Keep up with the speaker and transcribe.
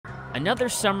Another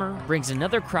summer brings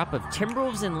another crop of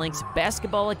Timberwolves and Lynx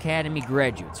Basketball Academy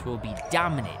graduates who will be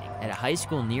dominating at a high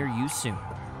school near you soon.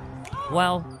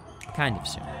 Well, kind of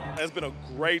soon. It's been a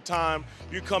great time.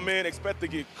 You come in, expect to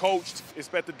get coached,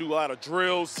 expect to do a lot of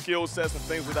drills, skill sets, and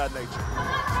things of that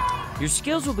nature. Your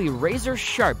skills will be razor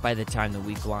sharp by the time the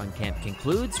week-long camp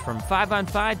concludes. From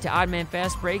 5-on-5 to odd man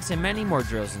fast breaks and many more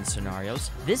drills and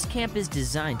scenarios, this camp is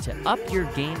designed to up your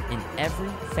game in every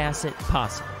facet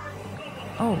possible.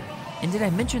 Oh, and did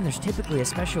I mention there's typically a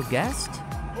special guest?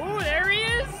 Oh, there he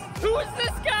is! Who is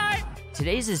this guy?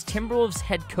 Today's is Timberwolves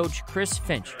head coach Chris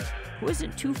Finch, who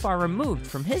isn't too far removed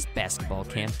from his basketball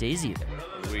camp days either.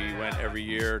 We went every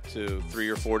year to 3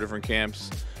 or 4 different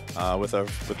camps with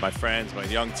my friends, my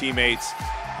young teammates,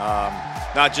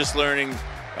 not just learning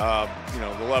the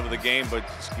love of the game, but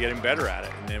just getting better at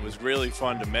it. And it was really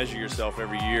fun to measure yourself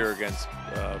every year against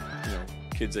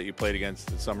kids that you played against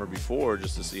the summer before,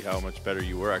 just to see how much better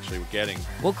you were actually getting.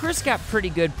 Well, Chris got pretty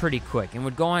good pretty quick and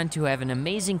would go on to have an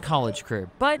amazing college career,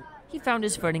 but he found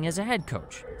his footing as a head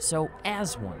coach. So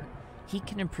as one, he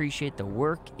can appreciate the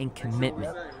work and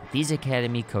commitment these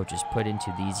academy coaches put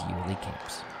into these yearly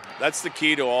camps. That's the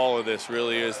key to all of this,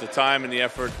 really, is the time and the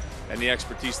effort and the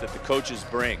expertise that the coaches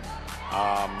bring.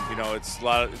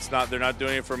 They're not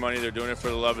doing it for money. They're doing it for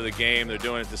the love of the game. They're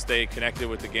doing it to stay connected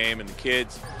with the game and the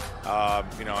kids. And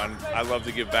I love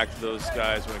to give back to those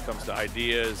guys when it comes to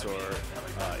ideas or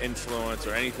influence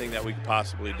or anything that we could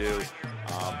possibly do.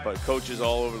 But coaches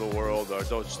all over the world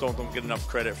don't get enough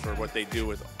credit for what they do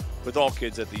with all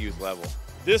kids at the youth level.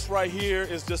 This right here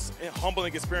is just a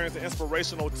humbling experience and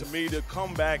inspirational to me to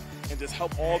come back and just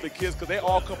help all the kids, because they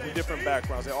all come from different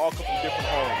backgrounds. They all come from different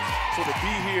homes. So to be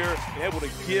here and able to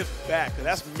give back, and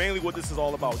that's mainly what this is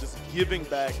all about, just giving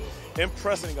back,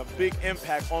 impressing a big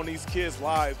impact on these kids'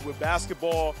 lives with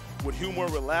basketball, with humor,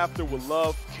 with laughter, with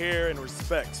love, care, and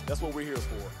respect. That's what we're here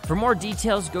for. For more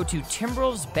details, go to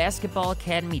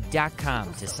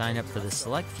TimberwolvesBasketballAcademy.com to sign up for the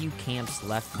select few camps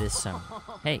left this summer.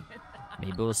 Hey,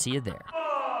 maybe we'll see you there.